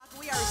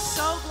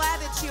so glad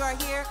that you are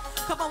here.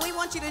 Come on, we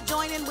want you to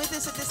join in with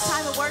us at this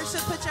time of worship.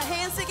 Put your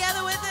hands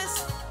together with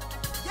us.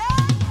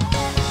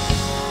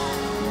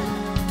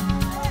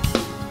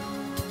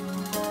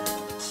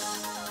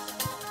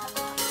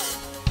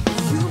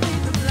 You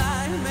make the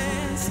blind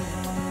man see.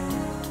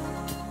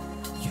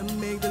 You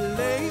make the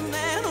lame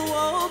man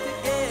walk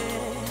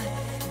again.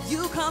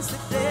 You cause the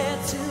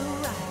dead to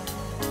rise.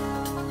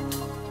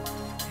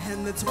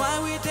 And that's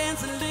why we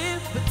dance in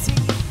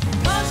liberty.